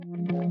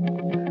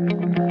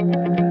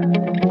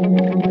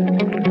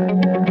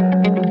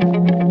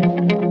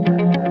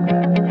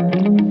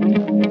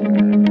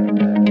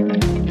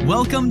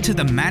Welcome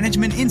to the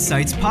Management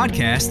Insights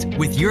Podcast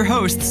with your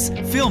hosts,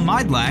 Phil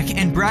Meidlach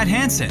and Brad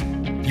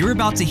Hanson. You're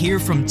about to hear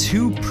from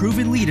two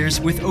proven leaders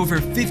with over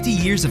 50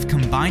 years of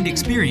combined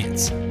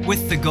experience,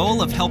 with the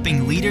goal of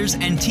helping leaders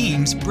and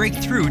teams break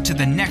through to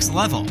the next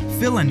level.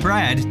 Phil and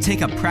Brad take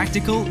a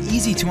practical,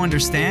 easy to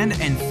understand,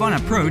 and fun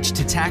approach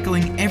to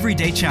tackling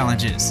everyday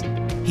challenges.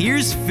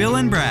 Here's Phil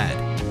and Brad.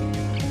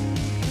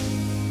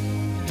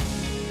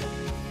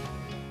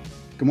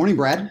 Good morning,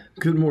 Brad.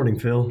 Good morning,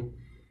 Phil.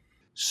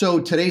 So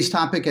today's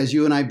topic, as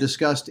you and I have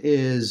discussed,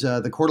 is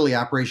the quarterly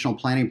operational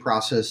planning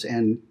process.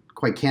 And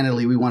quite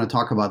candidly, we want to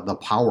talk about the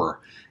power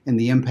and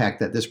the impact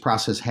that this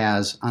process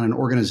has on an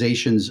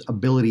organization's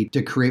ability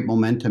to create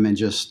momentum and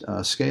just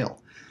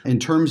scale. In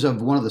terms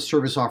of one of the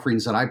service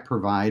offerings that I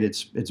provide,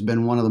 it's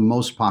been one of the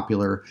most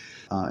popular.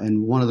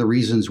 And one of the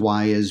reasons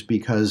why is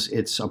because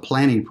it's a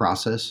planning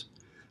process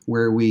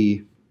where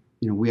we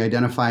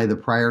identify the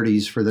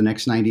priorities for the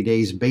next 90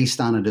 days based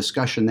on a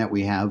discussion that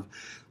we have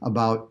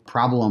about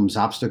problems,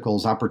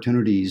 obstacles,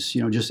 opportunities,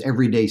 just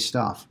everyday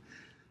stuff.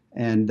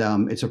 And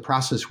it's a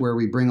process where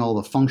we bring all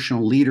the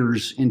functional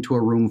leaders into a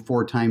room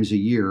 4 times a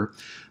year,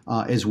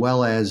 as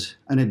well as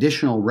an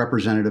additional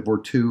representative or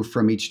 2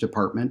 from each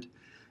department.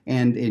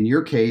 And in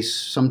your case,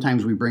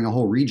 sometimes we bring a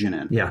whole region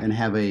in and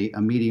have a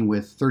meeting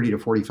with 30 to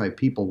 45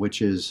 people,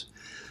 which is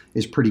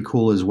pretty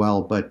cool as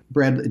well. But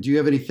Brad, do you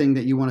have anything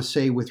that you want to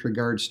say with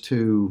regards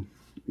to,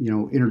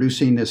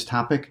 introducing this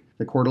topic,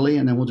 the quarterly,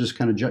 and then we'll just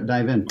kind of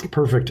dive in.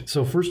 Perfect.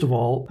 So first of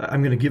all,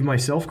 I'm going to give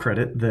myself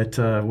credit that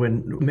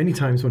many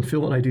times when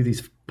Phil and I do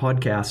these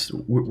podcasts,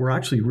 we're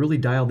actually really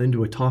dialed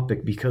into a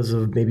topic because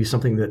of maybe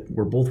something that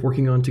we're both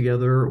working on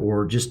together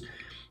or just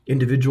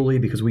individually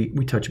because we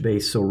touch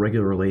base so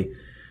regularly.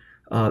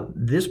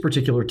 This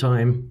particular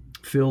time,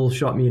 Phil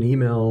shot me an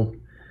email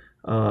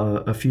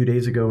a few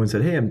days ago and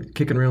said, "Hey, I'm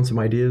kicking around some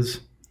ideas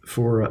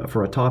for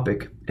a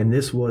topic," and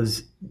this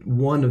was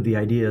one of the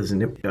ideas.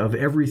 And of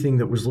everything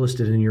that was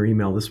listed in your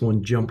email, this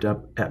one jumped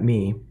up at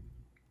me,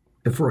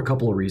 and for a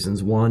couple of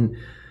reasons. One,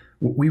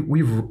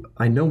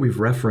 I know we've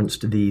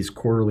referenced these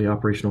quarterly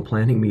operational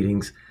planning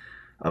meetings.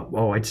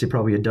 I'd say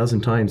probably a dozen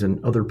times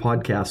in other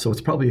podcasts. So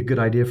it's probably a good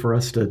idea for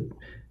us to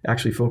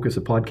actually focus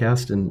a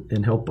podcast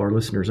and help our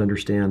listeners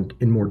understand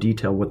in more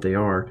detail what they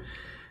are.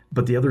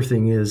 But the other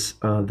thing is,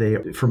 they,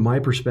 from my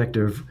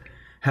perspective,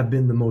 have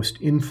been the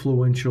most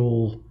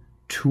influential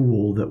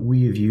tool that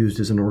we have used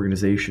as an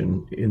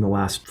organization in the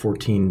last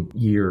 14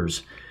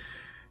 years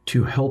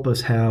to help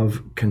us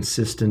have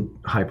consistent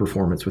high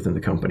performance within the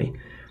company.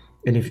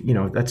 And if,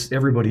 that's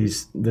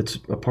everybody's that's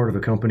a part of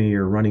a company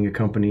or running a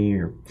company,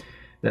 or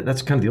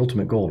that's kind of the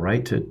ultimate goal,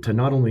 right? To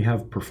not only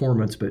have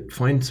performance, but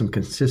find some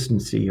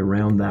consistency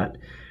around that.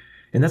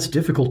 And that's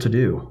difficult to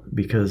do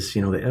because,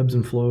 the ebbs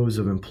and flows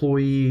of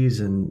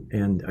employees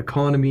and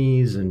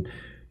economies and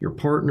your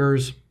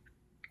partners,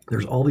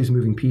 there's all these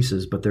moving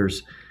pieces, but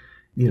there's,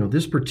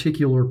 this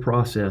particular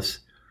process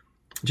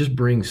just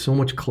brings so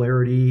much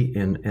clarity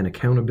and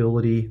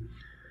accountability.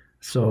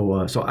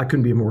 So I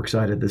couldn't be more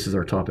excited. This is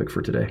our topic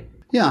for today.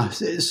 Yeah.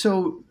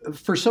 So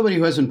for somebody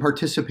who hasn't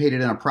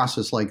participated in a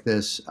process like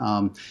this,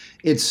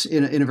 it's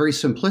in a very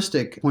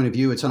simplistic point of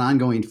view, it's an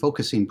ongoing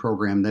focusing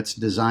program that's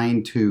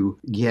designed to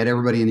get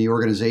everybody in the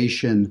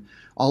organization,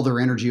 all their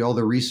energy, all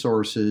their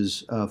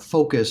resources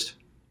focused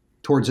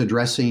towards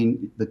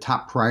addressing the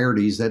top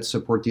priorities that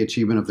support the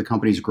achievement of the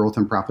company's growth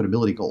and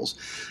profitability goals.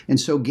 And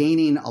so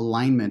gaining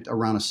alignment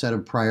around a set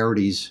of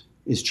priorities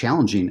is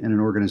challenging in an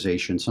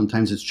organization.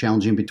 Sometimes it's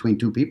challenging between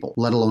 2 people,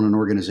 let alone an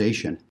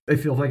organization. I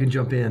feel if I can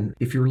jump in,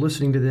 if you're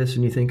listening to this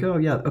and you think, oh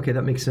yeah, okay,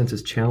 that makes sense,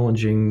 it's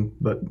challenging,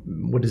 but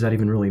what does that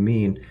even really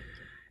mean?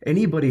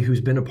 Anybody who's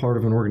been a part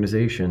of an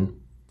organization,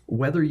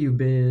 whether you've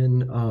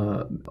been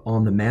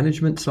on the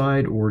management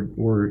side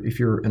or if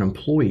you're an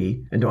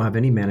employee and don't have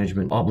any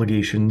management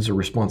obligations or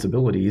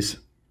responsibilities,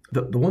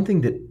 the one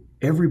thing that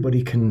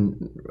everybody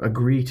can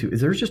agree to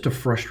is there's just a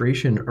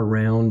frustration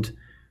around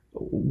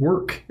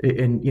work.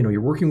 And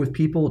you're working with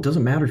people. It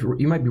doesn't matter if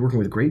you might be working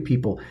with great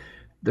people.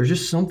 There's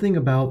just something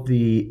about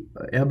the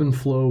ebb and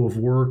flow of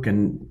work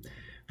and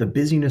the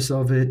busyness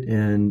of it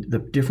and the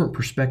different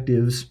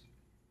perspectives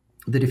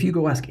that if you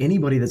go ask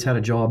anybody that's had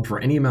a job for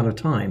any amount of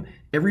time,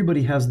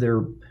 everybody has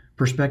their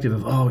perspective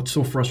of, oh, it's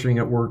so frustrating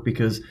at work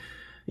because,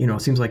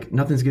 it seems like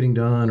nothing's getting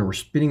done or we're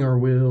spinning our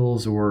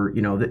wheels or,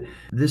 that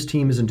this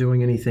team isn't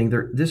doing anything.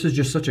 This is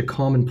just such a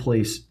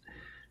commonplace.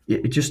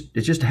 It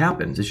just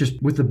happens. It's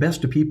just with the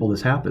best of people,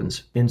 this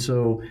happens. And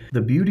so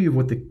the beauty of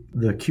what the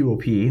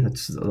QOP,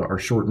 that's our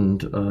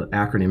shortened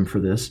acronym for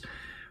this,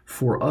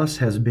 for us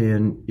has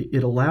been,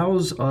 it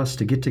allows us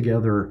to get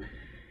together.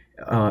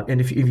 And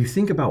if you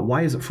think about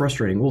why is it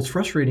frustrating? Well, it's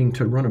frustrating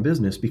to run a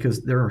business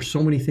because there are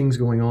so many things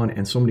going on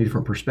and so many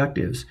different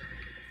perspectives.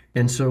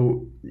 And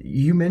so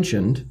you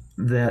mentioned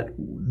that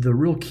the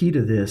real key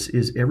to this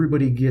is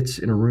everybody gets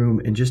in a room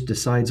and just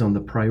decides on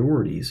the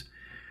priorities.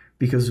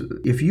 Because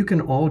if you can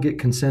all get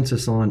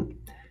consensus on,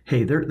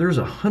 hey, there's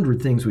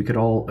 100 things we could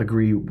all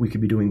agree we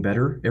could be doing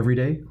better every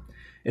day,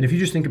 And if you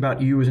just think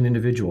about you as an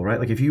individual, right?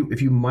 Like if you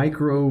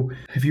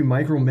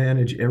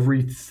micromanage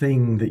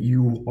everything that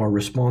you are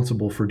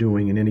responsible for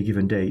doing in any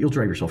given day, you'll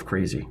drive yourself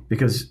crazy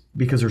because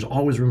there's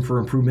always room for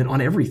improvement on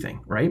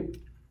everything, right?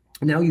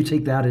 Now you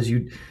take that as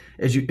you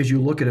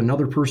look at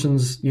another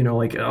person's,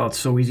 like, oh, it's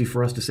so easy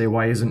for us to say,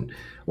 why isn't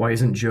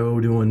Joe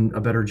doing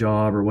a better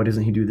job, or why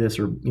doesn't he do this,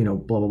 or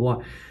blah blah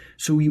blah.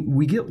 So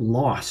we get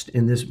lost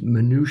in this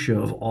minutia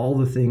of all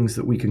the things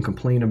that we can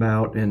complain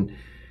about. And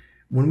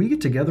when we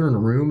get together in a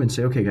room and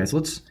say, okay, guys,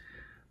 let's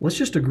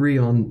just agree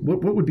on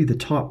what would be the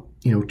top,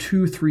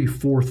 2, 3,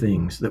 4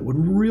 things that would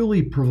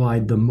really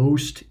provide the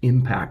most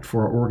impact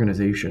for our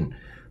organization,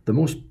 the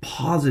most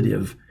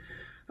positive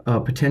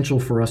potential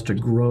for us to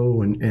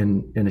grow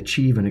and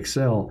achieve and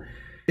excel.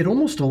 It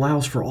almost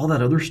allows for all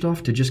that other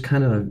stuff to just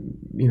kind of,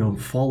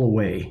 fall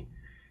away.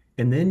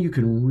 And then you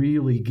can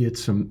really get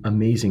some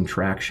amazing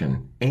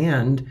traction.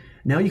 And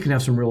now you can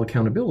have some real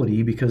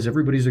accountability because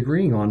everybody's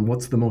agreeing on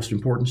what's the most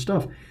important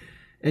stuff.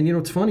 And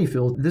it's funny,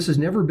 Phil, this has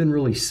never been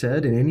really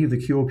said in any of the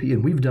QOP,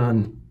 and we've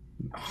done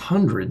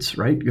hundreds,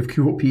 right, of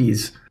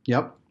QOPs.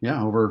 Yep.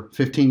 Yeah. Over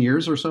 15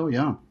 years or so.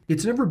 Yeah.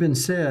 It's never been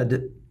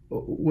said,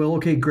 well,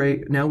 okay,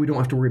 great. Now we don't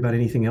have to worry about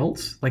anything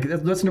else. Like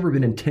that's never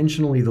been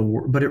intentionally the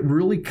word, but it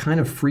really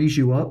kind of frees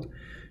you up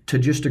to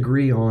just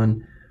agree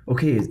on,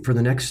 okay, for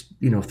the next,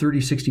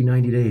 30, 60,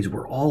 90 days,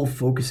 we're all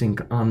focusing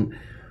on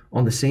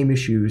the same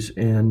issues,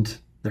 and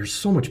there's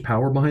so much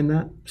power behind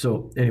that.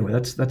 So anyway,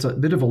 that's a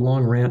bit of a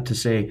long rant to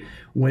say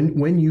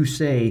when you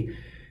say,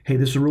 hey,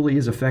 this really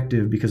is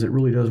effective because it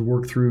really does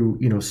work through,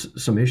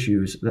 some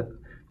issues, that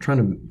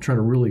trying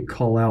to really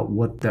call out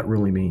what that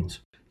really means.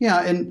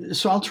 Yeah, and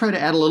so I'll try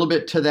to add a little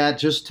bit to that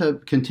just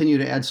to continue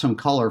to add some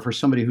color for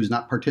somebody who's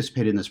not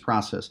participated in this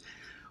process.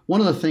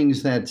 One of the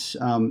things that's,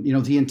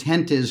 the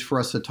intent is for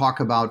us to talk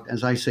about,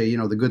 as I say,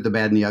 the good, the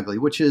bad, and the ugly,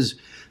 which is,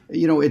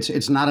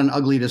 it's not an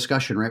ugly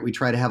discussion, right? We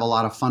try to have a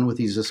lot of fun with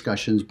these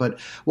discussions, but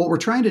what we're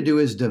trying to do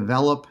is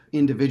develop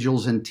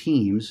individuals and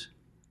teams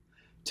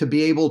to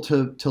be able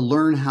to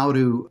learn how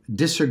to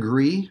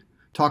disagree,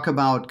 talk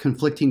about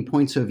conflicting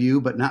points of view,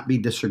 but not be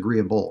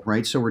disagreeable,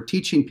 right? So we're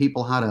teaching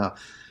people how to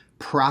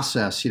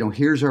process,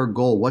 here's our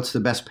goal, what's the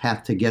best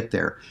path to get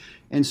there?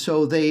 And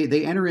so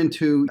they enter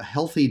into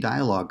healthy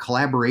dialogue,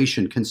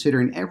 collaboration,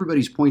 considering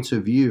everybody's points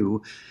of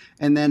view.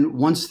 And then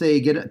once they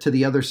get to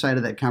the other side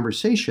of that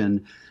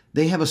conversation,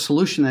 they have a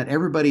solution that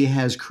everybody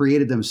has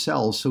created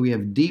themselves. So we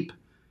have deep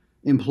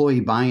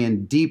employee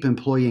buy-in, deep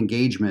employee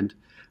engagement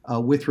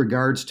with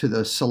regards to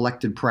the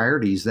selected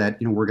priorities that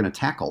we're going to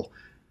tackle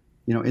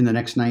in the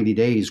next 90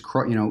 days,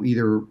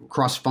 either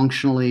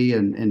cross-functionally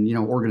and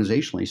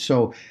organizationally.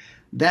 So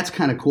that's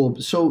kind of cool.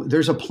 So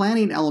there's a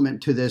planning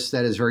element to this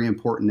that is very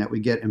important, that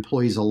we get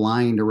employees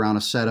aligned around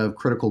a set of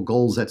critical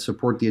goals that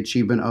support the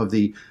achievement of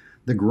the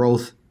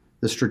growth,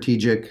 the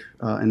strategic,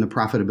 and the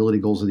profitability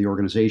goals of the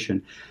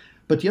organization.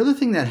 But the other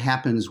thing that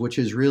happens, which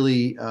is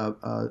really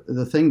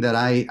the thing that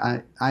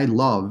I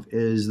love,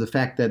 is the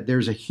fact that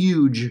there's a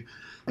huge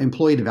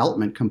employee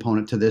development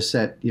component to this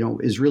that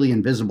is really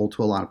invisible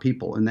to a lot of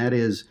people. And that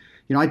is,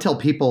 I tell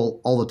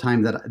people all the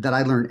time that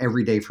I learn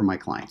every day from my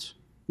clients.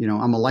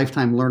 I'm a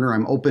lifetime learner.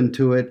 I'm open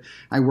to it.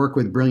 I work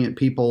with brilliant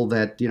people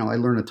that, I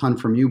learn a ton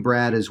from you,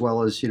 Brad, as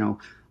well as,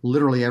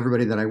 literally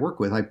everybody that I work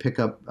with. I pick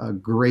up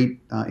great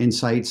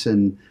insights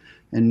and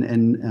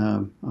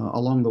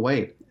along the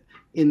way.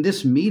 In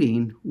this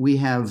meeting, we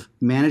have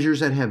managers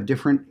that have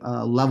different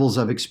levels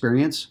of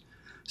experience.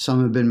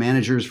 Some have been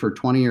managers for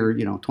 20 or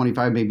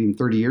 25, maybe even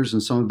 30 years,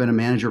 and some have been a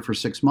manager for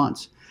 6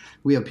 months.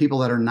 We have people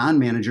that are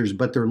non-managers,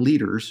 but they're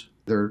leaders.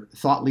 They're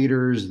thought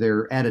leaders,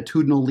 they're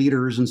attitudinal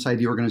leaders inside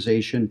the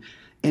organization.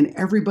 And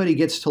everybody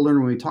gets to learn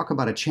when we talk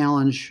about a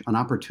challenge, an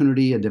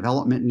opportunity, a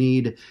development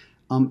need.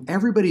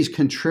 Everybody's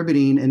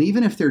contributing. And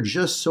even if they're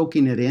just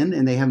soaking it in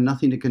and they have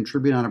nothing to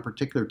contribute on a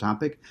particular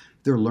topic,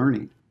 they're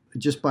learning.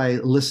 Just by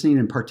listening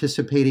and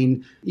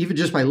participating, even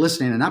just by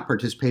listening and not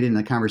participating in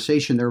the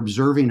conversation, they're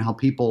observing how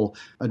people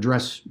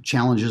address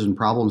challenges and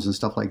problems and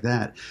stuff like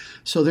that.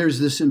 So there's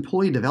this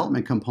employee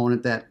development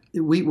component that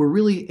we're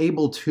really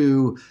able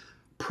to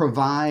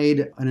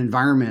provide an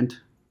environment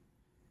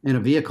in a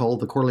vehicle,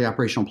 the quarterly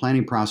operational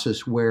planning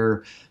process,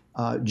 where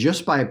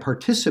just by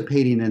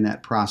participating in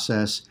that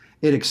process,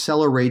 it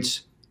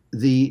accelerates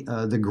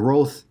the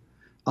growth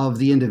of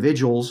the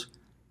individuals,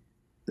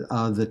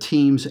 the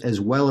teams, as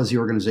well as the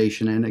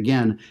organization. And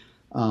again,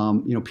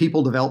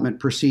 people development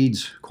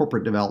precedes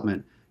corporate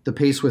development. The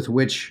pace with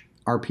which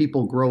our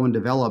people grow and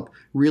develop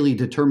really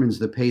determines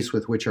the pace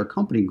with which our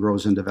company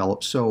grows and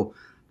develops. So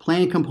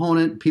planning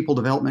component, people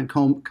development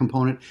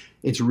component,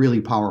 it's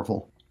really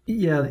powerful.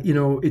 Yeah,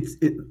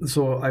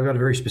 so I've got a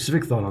very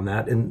specific thought on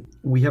that. And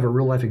we have a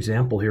real life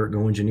example here at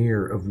Go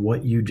Engineer of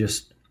what you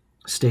just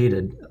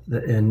stated.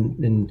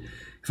 And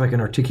if I can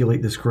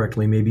articulate this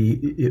correctly, maybe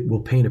it will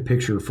paint a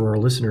picture for our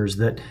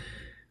listeners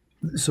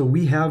so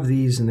we have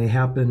these and they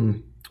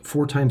happen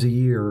 4 times a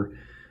year,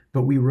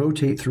 but we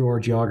rotate through our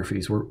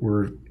geographies.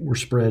 We're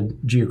spread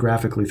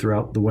geographically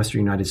throughout the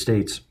Western United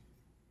States.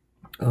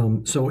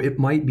 So it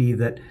might be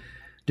that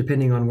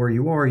depending on where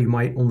you are, you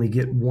might only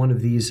get one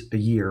of these a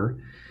year.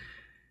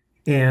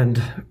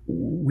 And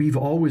we've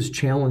always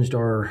challenged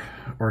our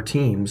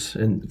teams,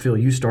 and Phil,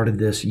 you started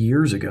this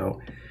years ago.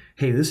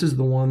 Hey, this is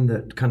the one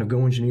that kind of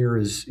Go Engineer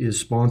is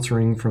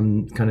sponsoring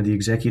from kind of the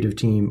executive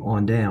team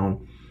on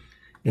down.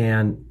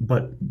 And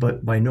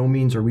but by no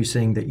means are we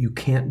saying that you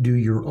can't do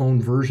your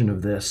own version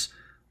of this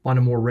on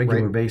a more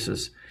regular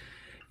basis.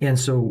 And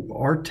so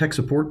our tech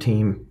support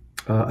team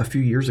a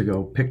few years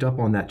ago picked up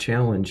on that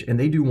challenge, and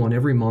they do one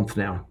every month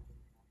now.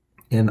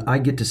 And I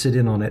get to sit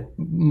in on it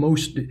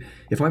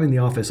if I'm in the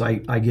office,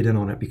 I get in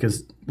on it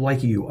because,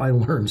 like you, I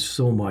learn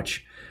so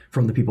much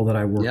from the people that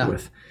I work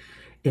with.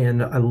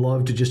 And I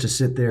love to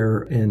sit there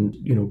and,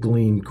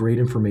 glean great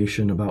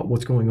information about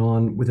what's going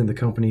on within the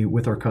company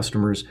with our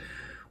customers.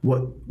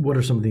 What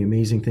are some of the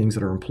amazing things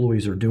that our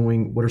employees are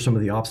doing? What are some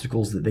of the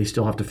obstacles that they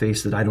still have to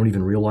face that I don't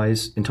even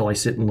realize until I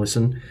sit and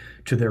listen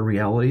to their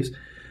realities?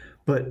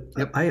 But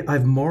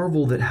I've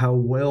marveled at how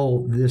well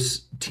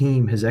this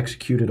team has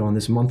executed on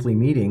this monthly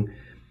meeting.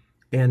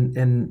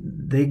 And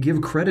they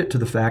give credit to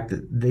the fact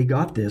that they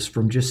got this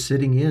from just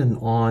sitting in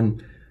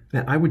on,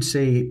 I would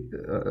say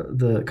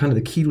the kind of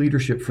the key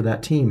leadership for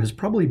that team has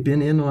probably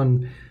been in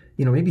on,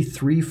 maybe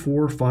 3,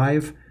 4,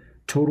 5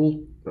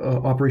 total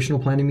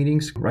operational planning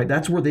meetings, right?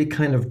 That's where they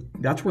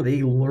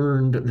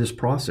learned this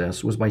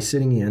process, was by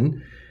sitting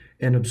in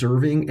and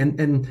observing.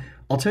 And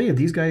I'll tell you,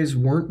 these guys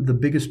weren't the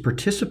biggest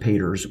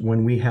participators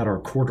when we had our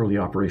quarterly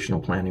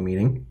operational planning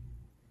meeting.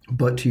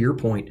 But to your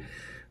point,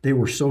 they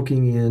were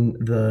soaking in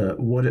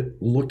what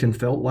it looked and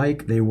felt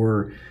like. They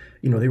were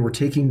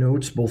taking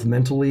notes, both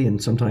mentally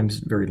and sometimes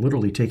very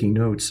literally taking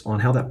notes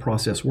on how that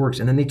process works.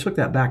 And then they took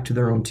that back to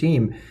their own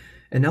team,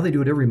 and now they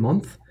do it every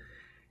month.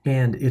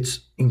 And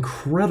it's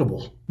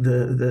incredible.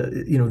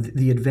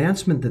 The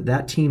advancement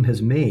that team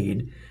has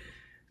made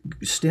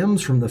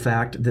stems from the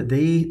fact that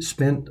they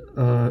spent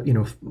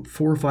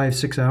 4, 5,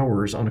 6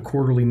 hours on a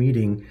quarterly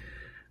meeting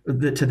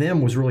that to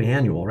them was really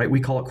annual, right? We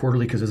call it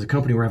quarterly because as a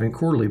company we're having it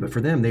quarterly, but for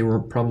them they were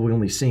probably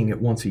only seeing it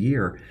once a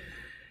year.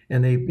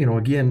 And they,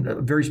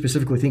 again, very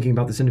specifically thinking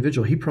about this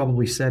individual, he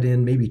probably set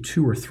in maybe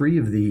 2 or 3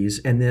 of these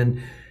and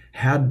then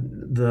had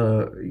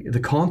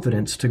the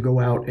confidence to go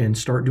out and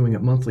start doing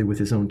it monthly with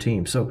his own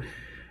team. So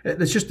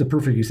that's just the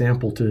perfect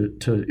example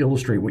to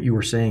illustrate what you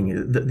were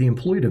saying. The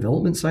employee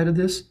development side of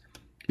this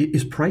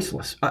is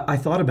priceless. I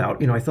thought,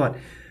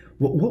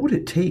 what would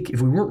it take if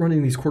we weren't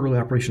running these quarterly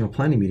operational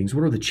planning meetings?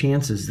 What are the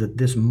chances that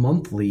this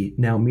monthly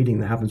now meeting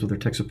that happens with our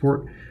tech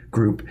support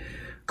group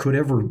could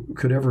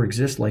ever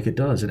exist like it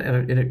does?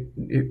 And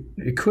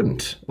it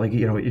couldn't.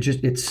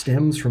 It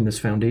stems from this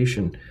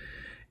foundation.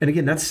 And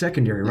again, that's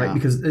secondary, right? Yeah.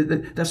 Because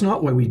that's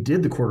not why we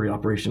did the quarterly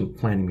operation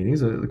planning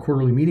meetings. The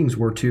quarterly meetings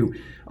were to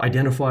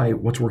identify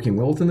what's working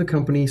well within the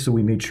company. So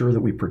we made sure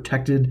that we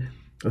protected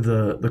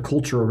the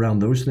culture around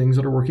those things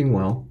that are working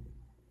well,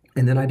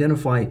 and then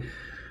identify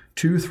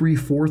 2, 3,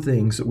 4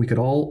 things that we could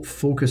all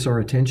focus our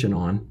attention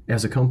on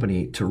as a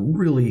company to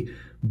really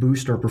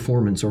boost our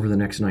performance over the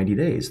next 90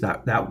 days.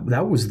 That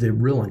was the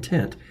real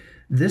intent.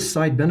 This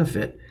side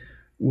benefit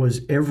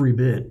was every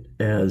bit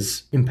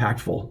as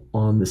impactful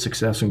on the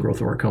success and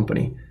growth of our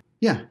company.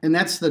 Yeah, and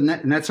that's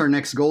our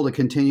next goal, to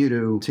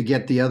continue to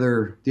get the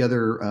other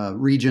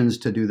regions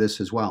to do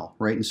this as well,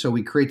 right? And so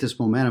we create this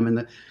momentum.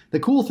 And the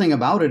cool thing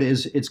about it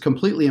is it's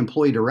completely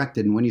employee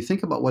directed. And when you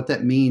think about what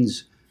that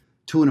means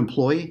to an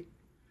employee,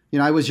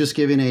 I was just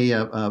giving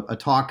a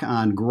talk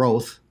on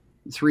growth,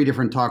 3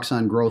 different talks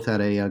on growth at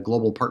a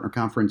global partner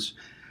conference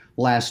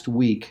last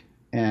week.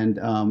 And,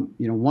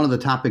 one of the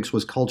topics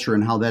was culture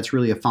and how that's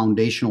really a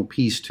foundational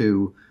piece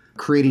to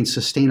creating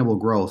sustainable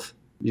growth,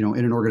 in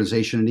an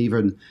organization, and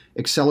even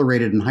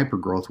accelerated and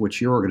hypergrowth, which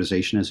your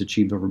organization has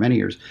achieved over many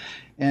years.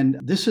 And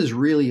this is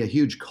really a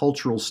huge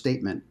cultural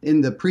statement.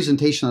 In the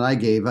presentation that I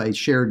gave, I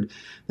shared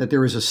that there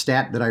was a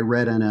stat that I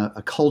read in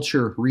a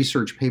culture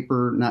research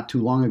paper not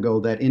too long ago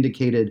that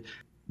indicated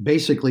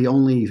basically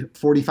only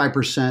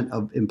 45%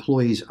 of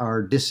employees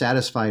are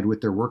dissatisfied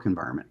with their work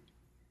environment.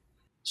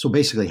 So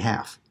basically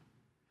half.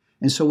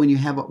 And so when you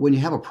have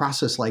a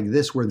process like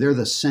this where they're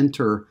the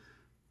center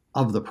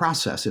of the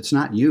process, it's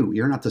not you.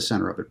 You're not the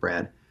center of it,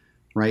 Brad,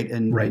 right?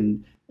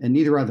 And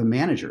neither are the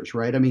managers,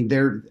 right? I mean,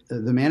 the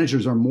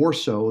managers are more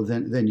so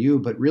than you,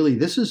 but really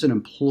this is an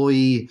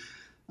employee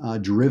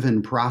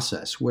driven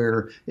process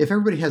where if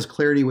everybody has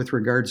clarity with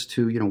regards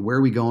to where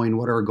are we going,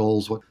 what are our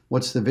goals,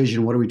 what's the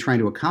vision, what are we trying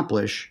to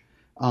accomplish,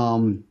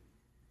 and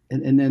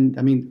then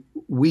I mean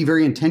we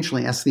very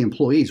intentionally ask the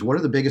employees, what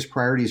are the biggest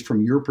priorities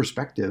from your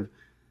perspective?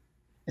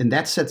 And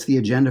that sets the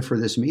agenda for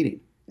this meeting.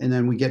 And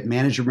then we get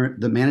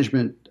the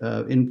management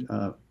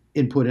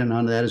input in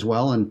on that as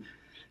well.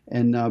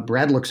 And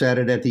Brad looks at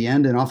it at the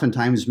end and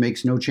oftentimes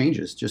makes no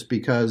changes just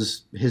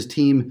because his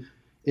team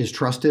is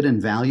trusted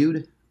and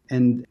valued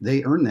And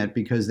they earn that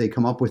because they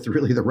come up with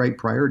really the right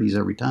priorities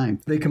every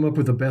time. They come up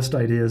with the best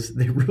ideas.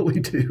 They really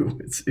do.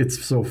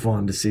 It's so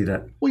fun to see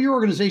that. Well, your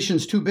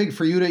organization's too big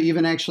for you to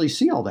even actually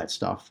see all that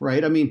stuff,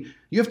 right? I mean,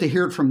 you have to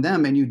hear it from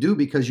them, and you do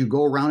because you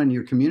go around and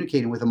you're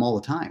communicating with them all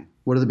the time.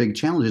 What are the big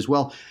challenges?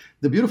 Well,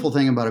 the beautiful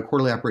thing about a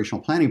quarterly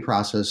operational planning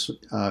process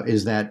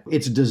is that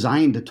it's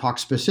designed to talk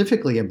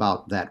specifically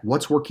about that.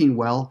 What's working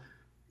well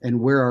and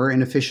where are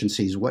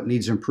inefficiencies, what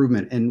needs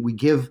improvement. And we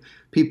give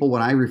people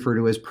what I refer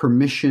to as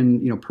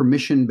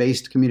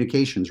permission-based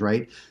communications,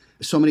 right?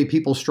 So many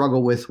people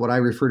struggle with what I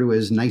refer to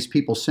as nice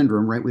people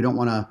syndrome, right? We don't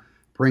want to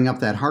bring up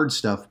that hard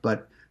stuff,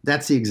 but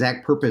that's the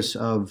exact purpose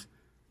of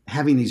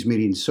having these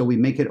meetings. So we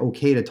make it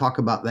okay to talk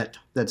about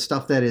that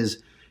stuff that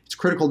is, it's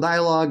critical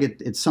dialogue.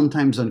 It's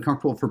sometimes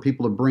uncomfortable for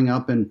people to bring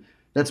up. And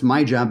that's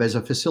my job as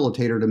a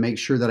facilitator, to make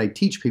sure that I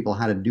teach people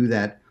how to do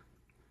that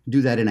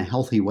in a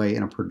healthy way,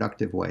 in a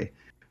productive way.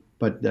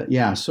 But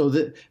so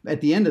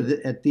at the end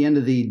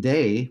of the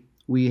day,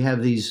 we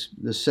have this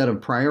set of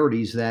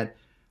priorities that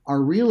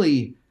are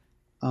really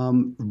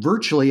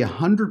virtually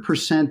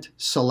 100%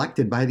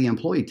 selected by the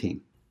employee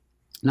team.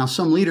 Now,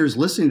 some leaders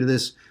listening to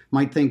this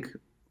might think,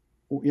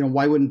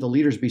 why wouldn't the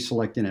leaders be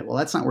selecting it? Well,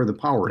 that's not where the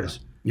power is.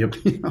 Yep.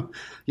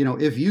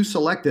 If you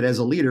select it as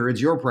a leader, it's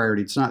your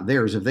priority. It's not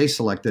theirs. If they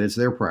select it, it's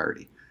their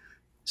priority.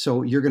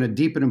 So you're going to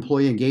deepen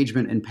employee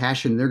engagement and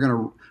passion. They're going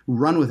to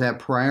run with that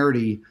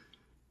priority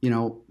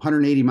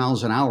 180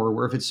 miles an hour,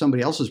 where if it's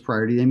somebody else's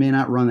priority, they may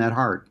not run that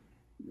hard,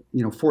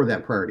 for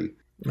that priority.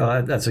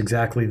 That's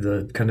exactly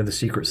the kind of the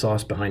secret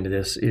sauce behind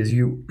this is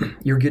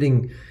you're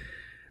getting,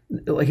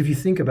 like, if you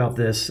think about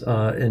this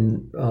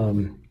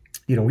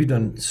we've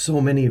done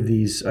so many of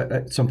these.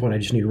 At some point, I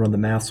just need to run the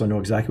math so I know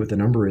exactly what the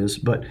number is.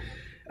 But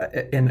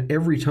and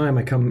every time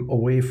I come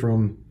away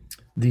from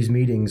these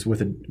meetings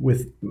with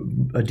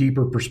a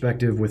deeper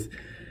perspective, with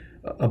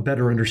a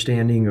better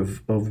understanding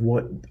of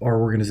what our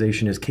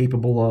organization is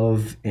capable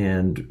of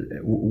and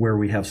where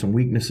we have some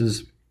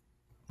weaknesses.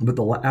 But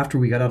after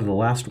we got out of the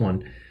last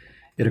one,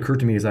 it occurred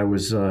to me as I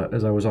was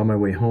on my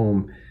way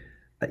home,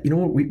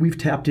 what we've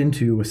tapped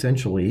into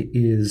essentially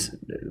is,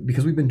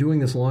 because we've been doing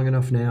this long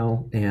enough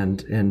now,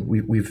 and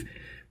we've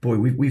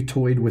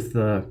toyed with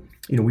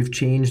we've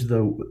changed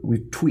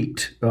we've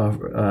tweaked,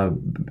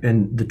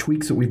 and the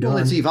tweaks that we've done.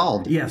 Well, it's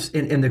evolved. Yes,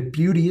 and the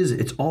beauty is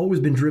it's always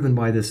been driven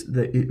by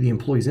the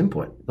employee's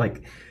input.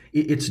 Like,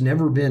 it's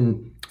never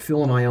been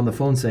Phil and I on the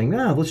phone saying,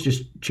 let's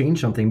just change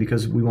something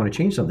because we want to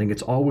change something.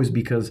 It's always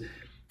because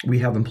we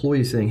have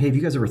employees saying, hey, have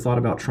you guys ever thought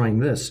about trying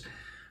this?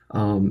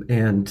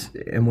 And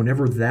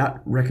whenever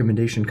that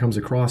recommendation comes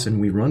across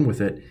and we run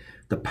with it,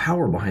 the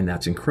power behind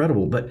that's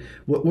incredible. But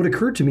what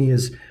occurred to me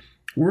is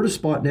we're at a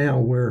spot now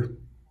where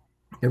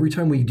every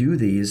time we do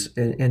these,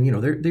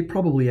 and they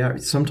probably are,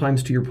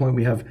 sometimes, to your point,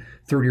 we have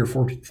 30 or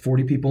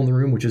 40 people in the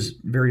room, which is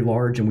very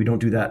large, and we don't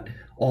do that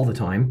all the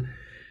time.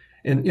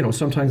 And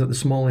sometimes at the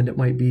small end it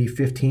might be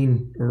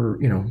 15 or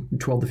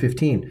 12 to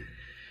 15.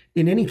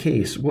 In any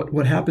case,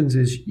 what happens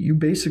is you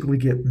basically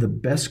get the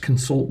best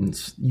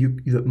consultants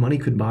that money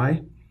could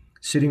buy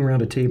sitting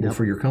around a table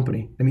for your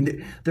company. I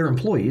mean, they're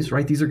employees,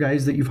 right? These are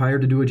guys that you've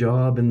hired to do a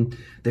job, and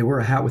they wear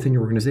a hat within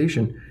your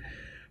organization.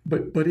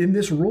 But in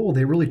this role,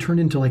 they really turn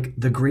into like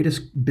the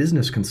greatest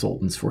business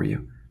consultants for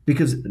you,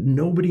 because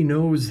nobody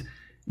knows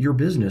your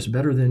business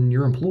better than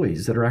your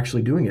employees that are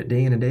actually doing it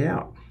day in and day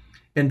out.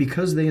 And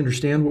because they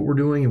understand what we're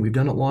doing, and we've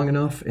done it long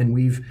enough, and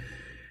we've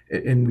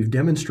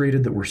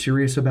demonstrated that we're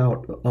serious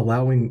about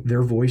allowing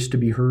their voice to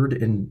be heard,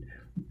 and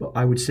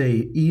I would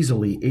say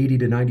easily 80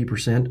 to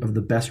 90% of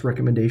the best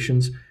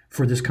recommendations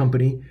for this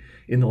company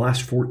in the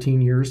last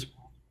 14 years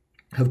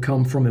have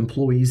come from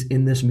employees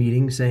in this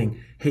meeting saying,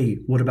 hey,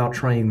 what about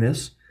trying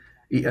this?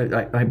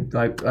 I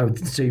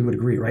would say you would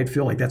agree, right,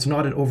 Phil? Like, that's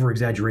not an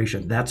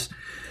over-exaggeration. That's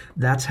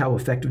how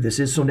effective this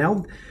is. So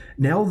now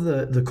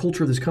the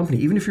culture of this company,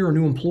 even if you're a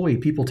new employee,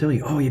 people tell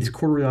you, oh, yeah, these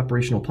quarterly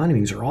operational planning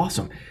meetings are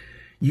awesome.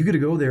 You get to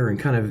go there and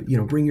kind of,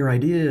 bring your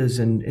ideas,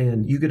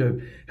 and you get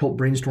to help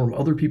brainstorm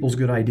other people's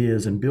good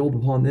ideas and build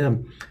upon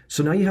them.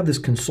 So now you have this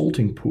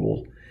consulting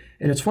pool.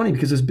 And it's funny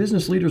because as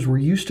business leaders, we're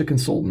used to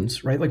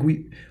consultants, right? Like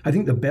I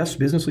think the best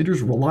business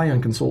leaders rely on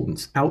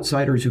consultants,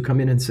 outsiders who come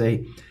in and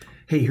say,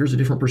 hey, here's a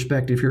different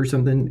perspective, here's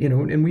something,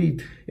 and we,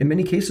 in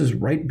many cases,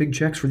 write big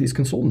checks for these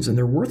consultants, and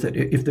they're worth it.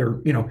 If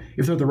they're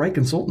the right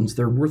consultants,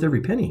 they're worth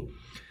every penny.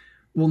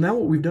 Well, now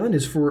what we've done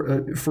is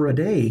for a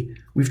day,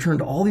 we've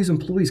turned all these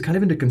employees kind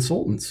of into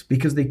consultants,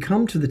 because they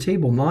come to the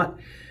table not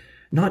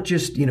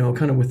just,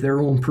 kind of with their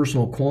own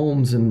personal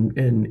qualms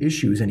and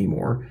issues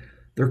anymore.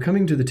 They're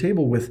coming to the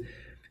table with,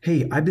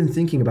 hey, I've been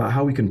thinking about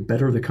how we can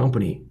better the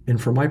company.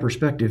 And from my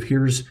perspective,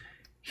 here's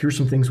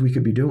some things we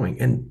could be doing.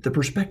 And the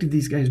perspective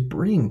these guys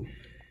bring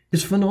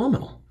is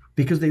phenomenal,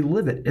 because they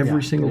live it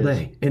every single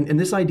day. And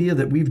this idea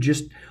that we've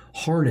just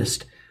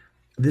harnessed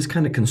this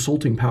kind of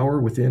consulting power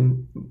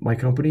within my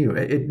company,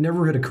 it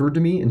never had occurred to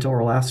me until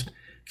our last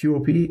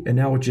QOP. And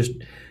now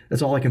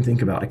that's all I can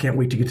think about. I can't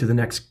wait to get to the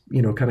next,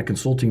 kind of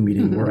consulting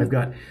meeting where I've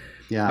got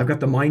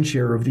the mind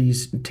share of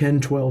these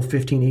 10, 12,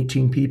 15,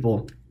 18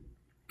 people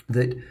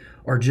that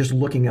are just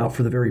looking out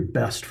for the very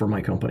best for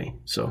my company.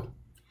 So.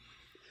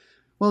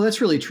 Well,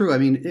 that's really true. I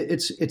mean,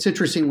 it's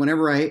interesting.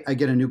 Whenever I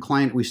get a new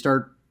client, we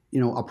start,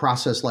 a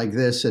process like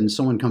this, and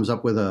someone comes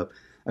up with a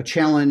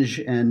challenge,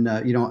 and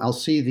I'll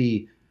see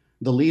the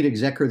lead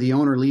exec or the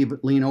owner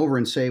lean over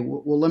and say,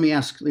 well, let me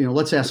ask,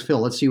 let's ask Phil.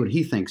 Let's see what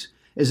he thinks,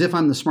 as if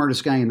I'm the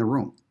smartest guy in the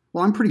room.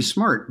 Well, I'm pretty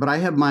smart, but I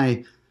have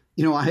my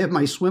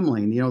swim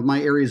lane,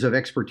 my areas of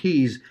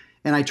expertise,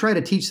 and I try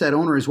to teach that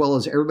owner as well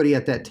as everybody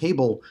at that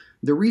table.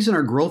 The reason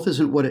our growth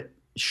isn't what it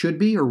should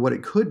be or what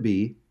it could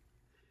be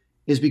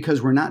is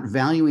because we're not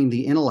valuing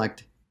the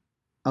intellect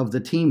of the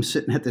team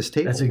sitting at this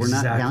table. That's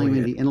exactly we're not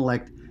valuing the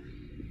intellect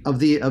of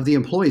the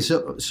employees.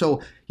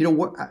 So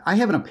what, I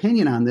have an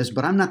opinion on this,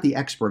 but I'm not the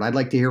expert. I'd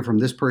like to hear from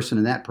this person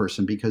and that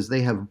person because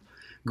they have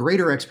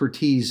greater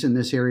expertise in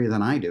this area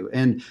than I do.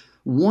 And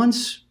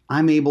once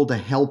I'm able to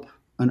help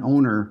an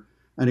owner,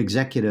 an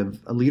executive,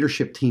 a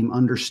leadership team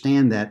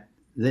understand that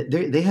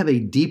they have a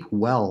deep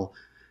well,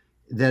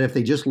 that if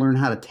they just learn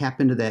how to tap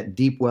into that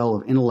deep well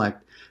of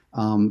intellect,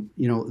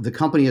 the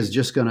company is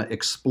just going to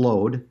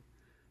explode.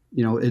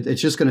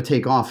 It's just going to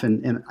take off.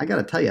 And I got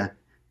to tell you,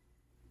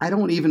 I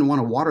don't even want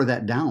to water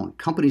that down.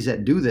 Companies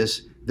that do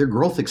this, their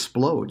growth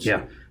explodes.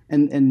 Yeah.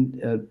 And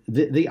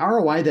the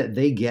ROI that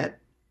they get,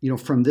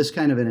 from this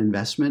kind of an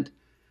investment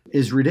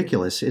is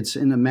ridiculous. It's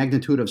in the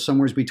magnitude of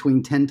somewhere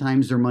between 10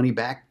 times their money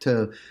back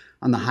to,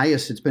 on the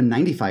highest, it's been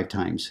 95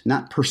 times,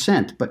 not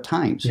percent, but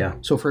times. Yeah.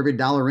 So for every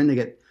dollar in, they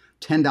get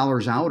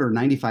 $10 out or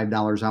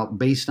 $95 out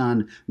based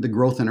on the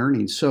growth in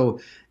earnings. So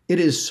it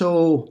is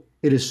so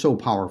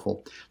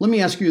powerful. Let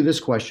me ask you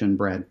this question,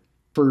 Brad.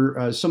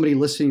 For somebody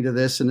listening to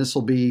this, and this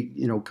will be,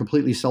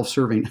 completely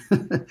self-serving,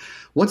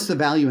 what's the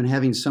value in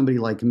having somebody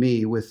like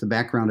me with the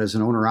background as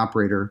an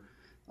owner-operator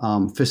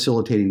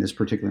facilitating this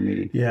particular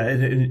meeting? Yeah,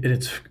 and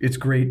it's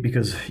great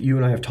because you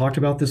and I have talked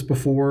about this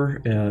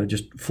before,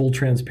 just full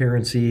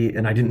transparency,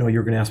 and I didn't know you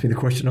were going to ask me the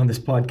question on this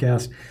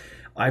podcast.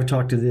 I've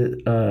talked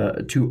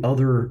to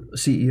other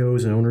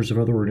CEOs and owners of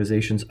other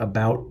organizations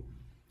about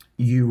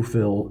you,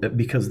 Phil,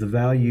 because the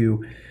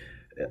value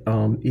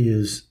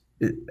is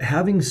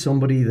having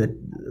somebody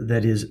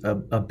that is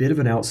a bit of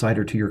an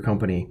outsider to your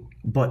company,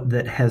 but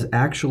that has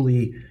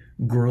actually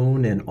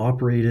grown and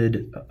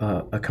operated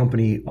a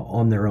company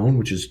on their own,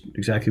 which is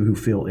exactly who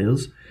Phil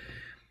is.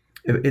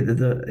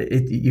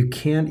 You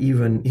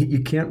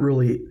can't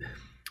really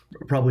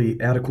probably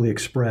adequately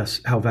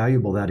express how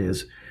valuable that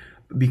is,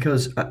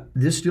 because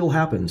this still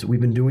happens.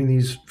 We've been doing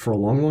these for a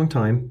long, long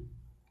time,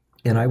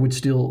 and I would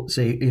still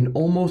say in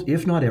almost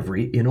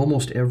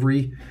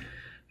every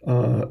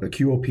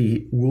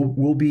QOP,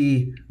 we'll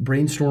be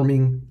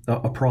brainstorming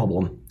a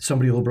problem.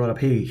 Somebody will brought up,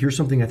 hey, here's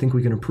something I think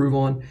we can improve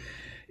on.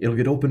 It'll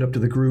get opened up to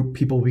the group.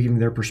 People will be giving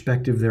their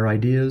perspective, their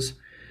ideas.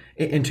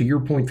 And to your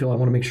point, Phil, I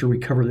want to make sure we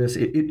cover this.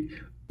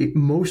 It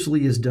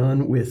mostly is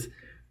done with,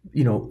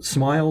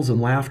 smiles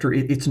and laughter.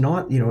 It's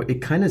not,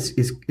 it kind of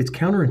is, it's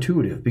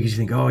counterintuitive because you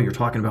think, oh, you're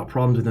talking about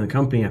problems within the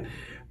company.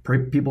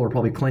 People are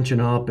probably clenching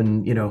up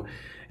and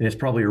it's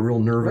probably a real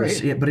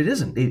nervous, right. But it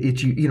isn't.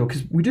 It's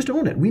because we just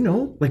own it. We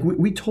know,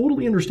 we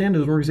totally understand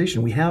as an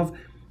organization. We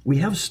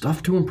have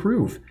stuff to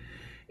improve.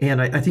 And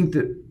I think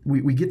that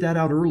we get that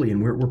out early,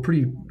 and we're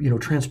pretty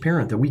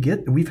transparent that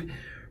we've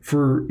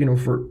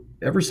for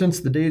ever since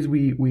the days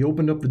we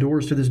opened up the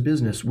doors to this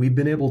business, we've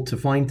been able to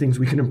find things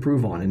we can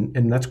improve on,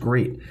 and that's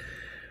great.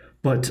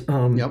 But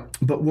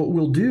but what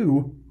we'll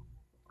do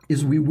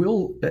is we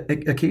will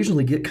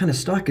occasionally get kind of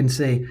stuck and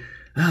say,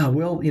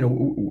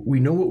 we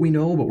know what we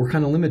know, but we're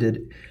kind of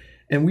limited,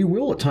 and we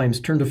will at times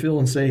turn to Phil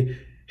and say,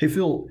 hey,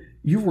 Phil,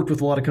 you've worked with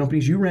a lot of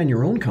companies. You ran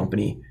your own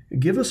company.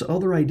 Give us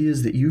other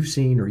ideas that you've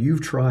seen or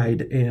you've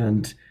tried,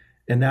 and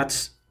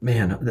that's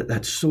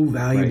so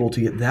valuable to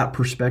get that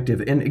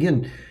perspective. And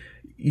again,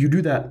 you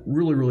do that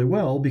really, really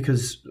well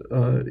because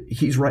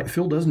he's right.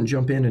 Phil doesn't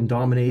jump in and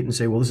dominate and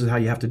say, well, this is how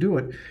you have to do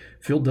it.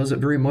 Phil does it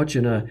very much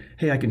in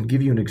hey, I can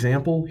give you an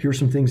example. Here's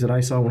some things that I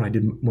saw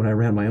when I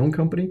ran my own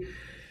company.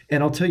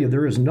 And I'll tell you,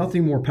 there is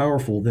nothing more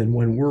powerful than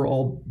when we're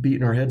all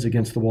beating our heads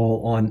against the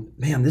wall on,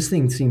 man, this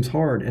thing seems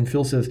hard. And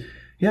Phil says,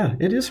 yeah,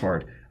 it is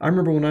hard. I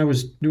remember when I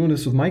was doing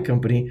this with my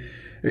company,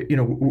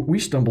 we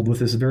stumbled with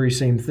this very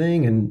same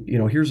thing. And,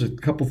 here's a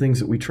couple things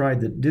that we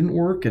tried that didn't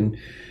work. And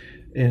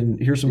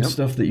here's some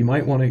stuff that you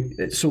might want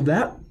to. So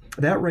that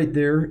right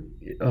there,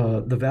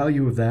 the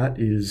value of that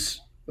is,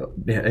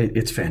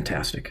 it's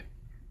fantastic.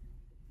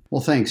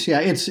 Well, thanks. Yeah,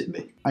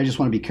 I just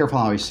want to be careful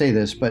how I say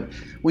this, but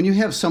when you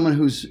have someone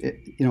who's,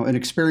 an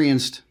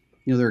experienced,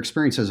 their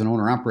experience as an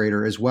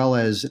owner-operator, as well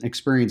as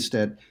experienced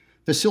at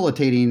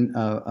facilitating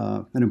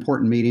an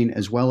important meeting,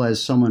 as well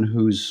as someone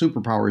whose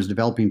superpower is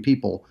developing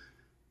people,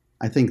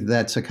 I think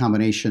that's a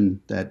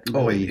combination that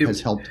really has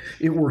helped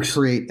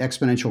create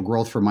exponential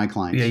growth for my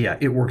clients. Yeah,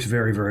 it works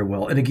very, very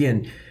well. And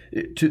again,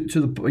 to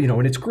the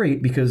and it's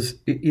great because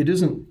it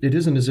isn't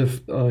as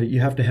if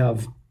you have to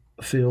have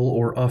Phil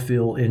or a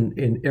Phil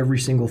in every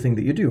single thing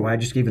that you do. I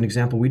just gave an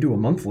example. We do a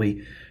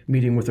monthly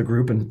meeting with a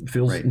group, and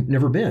Phil's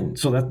never been,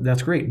 so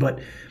that's great. But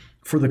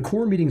for the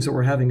core meetings that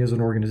we're having as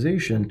an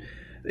organization,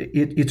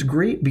 it's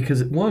great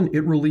because one,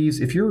 it relieves,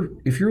 if you're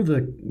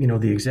the,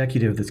 the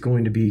executive that's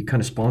going to be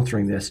kind of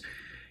sponsoring this,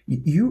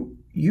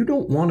 you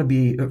don't want to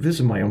be, this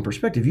is my own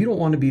perspective, you don't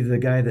want to be the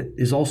guy that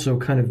is also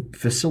kind of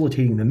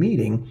facilitating the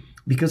meeting,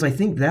 because I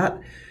think that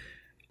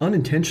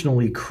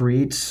unintentionally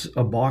creates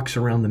a box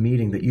around the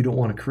meeting that you don't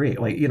want to create.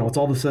 Like, it's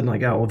all of a sudden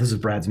like, oh, well, this is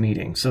Brad's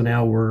meeting. So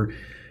now we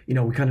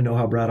kind of know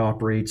how Brad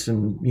operates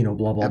and,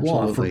 blah, blah,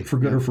 Absolutely. blah, for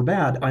good or for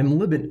bad. I'm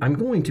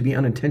going to be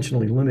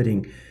unintentionally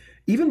limiting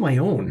even my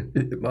own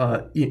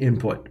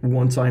input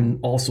once I'm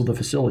also the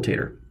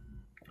facilitator.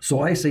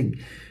 So I say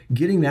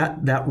getting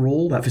that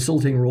role, that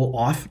facilitating role,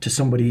 off to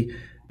somebody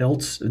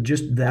else,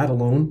 just that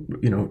alone,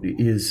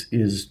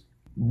 is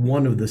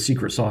one of the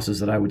secret sauces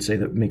that I would say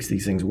that makes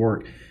these things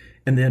work.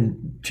 And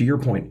then, to your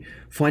point,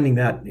 finding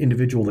that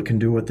individual that can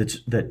do it,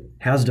 that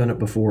has done it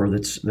before,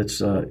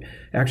 that's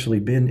actually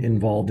been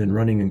involved in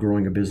running and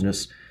growing a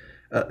business.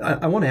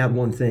 I want to add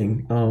one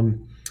thing,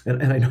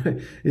 and I know,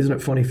 isn't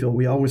it funny, Phil?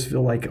 We always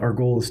feel like our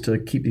goal is to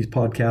keep these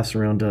podcasts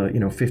around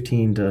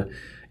 15 to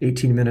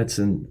 18 minutes,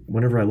 and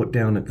whenever I look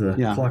down at the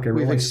clock,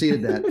 we've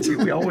exceeded that.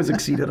 We always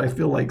exceed it, I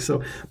feel like.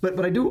 So, but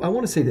I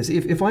want to say this: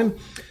 if I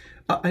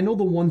know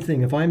the one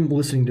thing, if I'm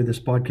listening to this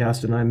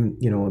podcast and I'm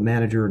a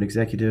manager, an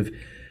executive,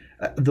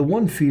 the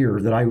one fear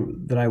that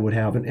I would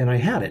have, and I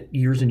had it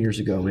years and years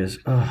ago, is,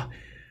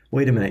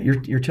 wait a minute,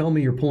 you're telling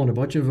me you're pulling a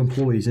bunch of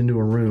employees into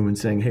a room and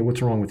saying, hey,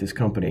 what's wrong with this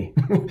company?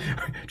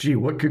 Gee,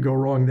 what could go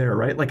wrong there,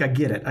 right? Like, I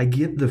get it. I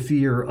get the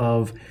fear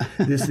of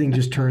this thing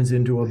just turns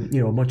into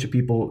a bunch of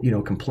people,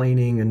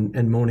 complaining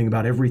and moaning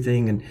about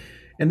everything,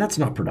 and that's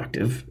not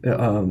productive.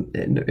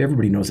 And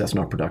everybody knows that's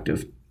not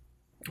productive.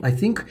 I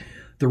think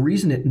the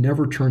reason it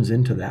never turns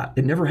into that,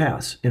 it never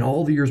has, in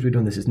all the years we've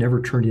done this, it's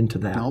never turned into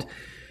that. Nope.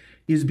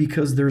 Is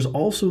because there's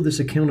also this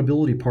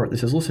accountability part that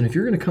says, listen, if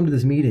you're going to come to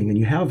this meeting and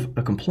you have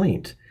a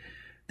complaint,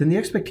 then the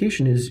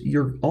expectation is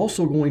you're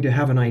also going to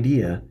have an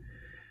idea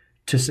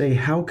to say,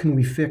 how can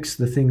we fix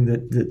the thing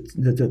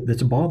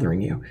that's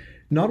bothering you?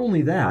 Not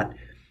only that,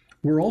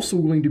 we're also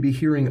going to be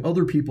hearing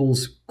other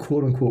people's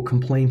quote unquote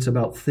complaints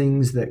about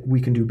things that we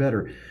can do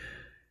better.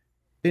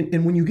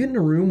 And when you get in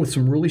a room with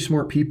some really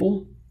smart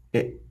people,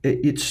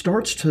 it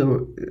starts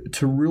to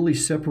really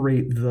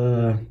separate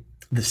the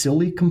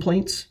silly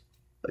complaints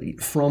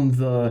from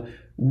the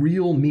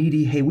real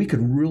meaty, hey, we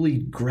could really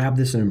grab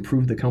this and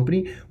improve the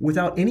company,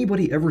 without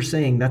anybody ever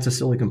saying that's a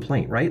silly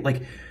complaint, right?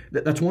 Like,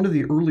 that's one of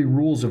the early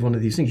rules of one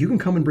of these things. You can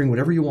come and bring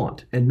whatever you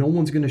want, and no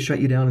one's going to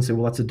shut you down and say,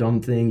 well, that's a dumb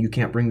thing, you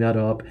can't bring that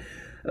up.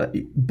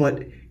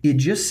 But it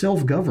just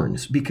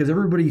self-governs, because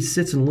everybody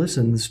sits and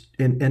listens,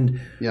 and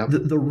Yep.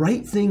 the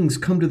right things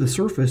come to the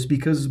surface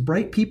because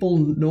bright people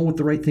know what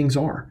the right things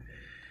are.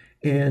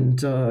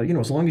 And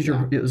as long as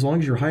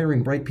you're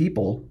hiring bright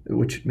people,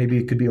 which maybe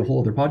it could be a whole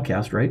other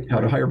podcast, right?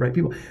 How to hire bright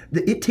people.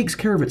 It takes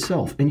care of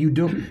itself, and you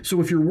don't. So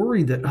if you're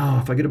worried that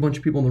if I get a bunch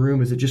of people in the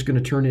room, is it just going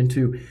to turn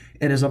into?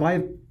 And as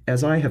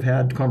I have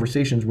had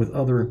conversations with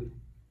other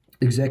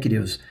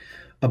executives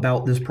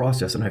about this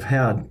process, and I've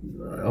had,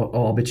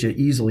 I'll bet you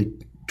easily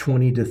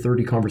 20 to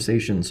 30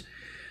 conversations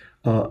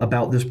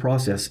about this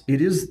process.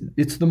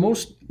 It's the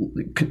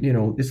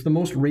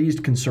most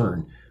raised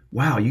concern.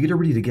 Wow, you get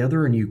everybody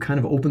together and you kind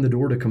of open the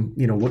door to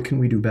what can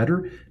we do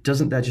better?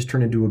 Doesn't that just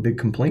turn into a big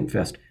complaint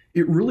fest?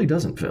 It really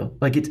doesn't, Phil.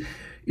 Like,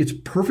 it's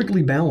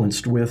perfectly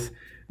balanced with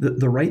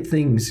the right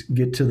things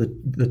get to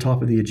the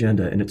top of the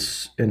agenda, and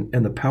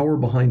and the power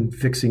behind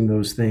fixing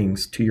those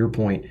things, to your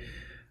point,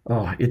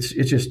 it's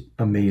just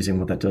amazing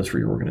what that does for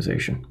your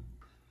organization.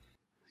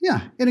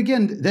 Yeah, and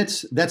again,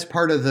 that's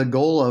part of the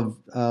goal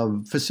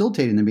of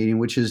facilitating the meeting,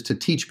 which is to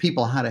teach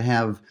people how to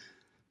have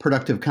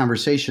productive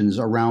conversations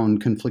around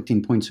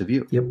conflicting points of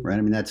view. Yep. Right.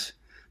 I mean,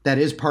 that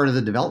is part of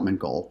the development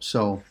goal.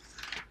 So,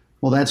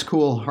 well, that's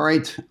cool. All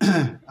right.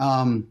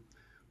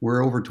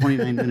 We're over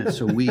 29 minutes,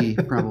 so we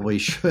probably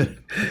should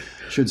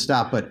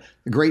stop. But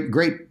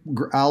great.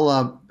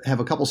 I'll have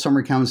a couple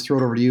summary comments, throw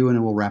it over to you, and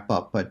then we'll wrap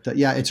up. But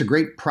it's a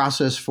great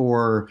process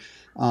for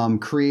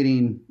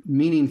creating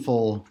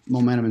meaningful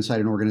momentum inside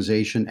an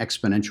organization,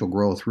 exponential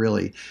growth,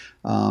 really.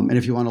 And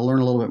if you want to learn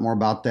a little bit more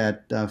about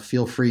that,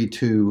 feel free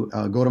to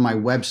go to my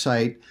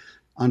website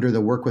under the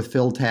Work with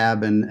Phil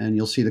tab, and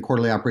you'll see the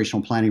quarterly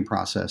operational planning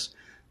process.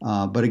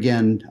 But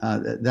again,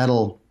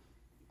 that'll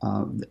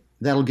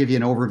give you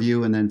an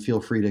overview, and then feel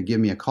free to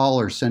give me a call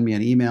or send me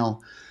an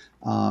email,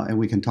 and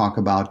we can talk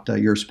about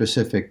your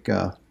specific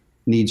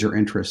needs or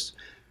interests.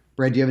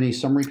 Brad, do you have any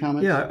summary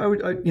comments? Yeah,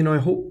 I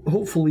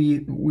hopefully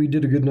we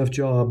did a good enough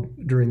job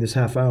during this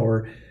half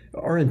hour.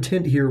 Our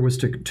intent here was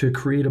to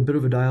create a bit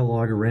of a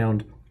dialogue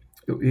around,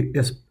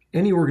 as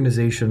any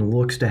organization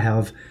looks to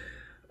have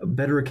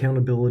better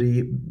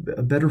accountability,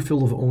 a better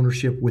feel of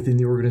ownership within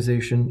the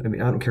organization. I mean,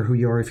 I don't care who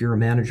you are, if you're a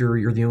manager,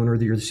 you're the owner,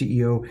 you're the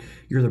CEO,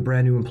 you're the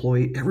brand new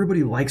employee.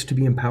 Everybody likes to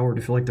be empowered,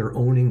 to feel like they're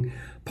owning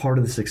part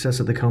of the success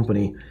of the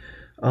company.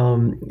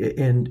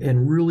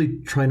 And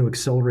really trying to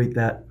accelerate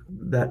that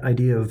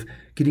idea of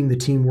getting the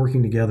team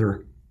working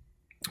together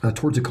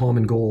towards a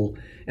common goal,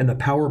 and the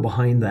power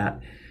behind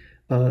that.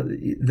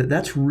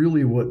 that's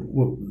really what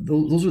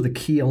those are the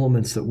key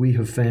elements that we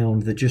have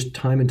found, that just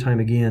time and time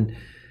again,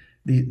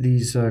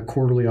 these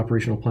quarterly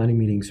operational planning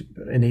meetings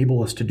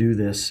enable us to do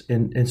this.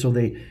 And so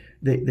they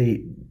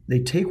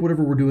take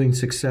whatever we're doing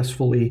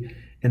successfully,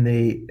 and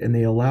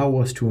they allow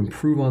us to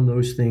improve on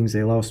those things.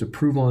 They allow us to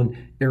improve on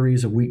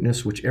areas of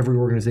weakness, which every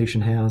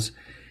organization has.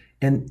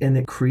 And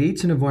it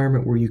creates an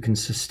environment where you can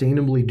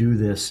sustainably do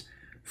this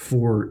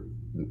for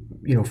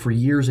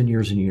years and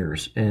years and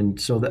years.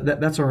 And so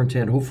that's our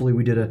intent. Hopefully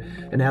we did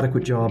an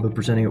adequate job of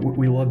presenting it.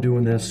 We love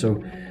doing this.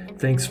 So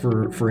thanks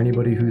for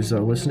anybody who's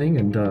listening.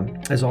 And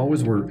as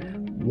always, we're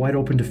wide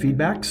open to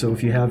feedback. So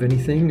if you have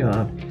anything,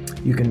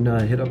 you can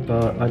hit up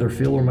either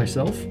Phil or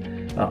myself.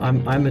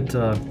 I'm at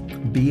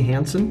B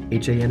Hansen,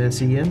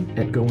 Hansen,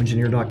 at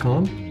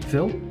goengineer.com.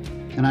 Phil?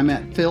 And I'm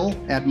at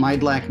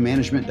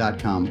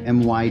phil@mydlachmanagement.com,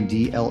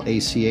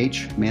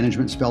 MYDLACH,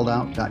 management spelled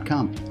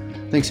out.com.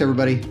 Thanks,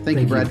 everybody. Thank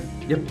you, Brad.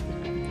 Yep.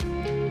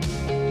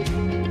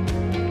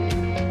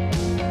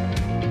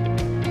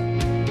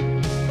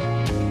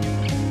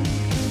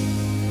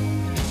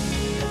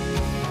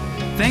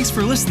 Thanks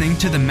for listening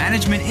to the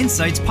Management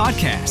Insights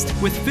Podcast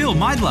with Phil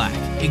Mydlach,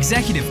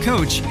 Executive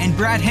Coach, and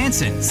Brad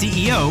Hansen,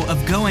 CEO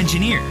of Go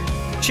Engineer.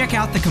 Check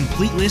out the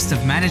complete list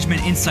of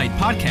Management Insight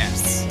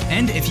podcasts.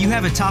 And if you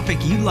have a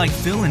topic you'd like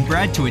Phil and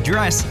Brad to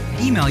address,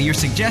 email your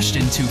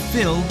suggestion to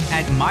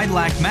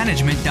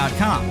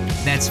phil@mydlachmanagement.com.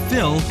 That's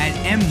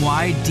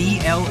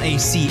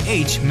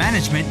phil@mydlach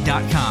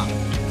management.com.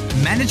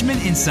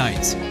 Management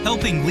Insights,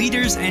 helping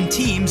leaders and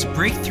teams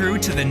break through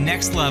to the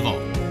next level.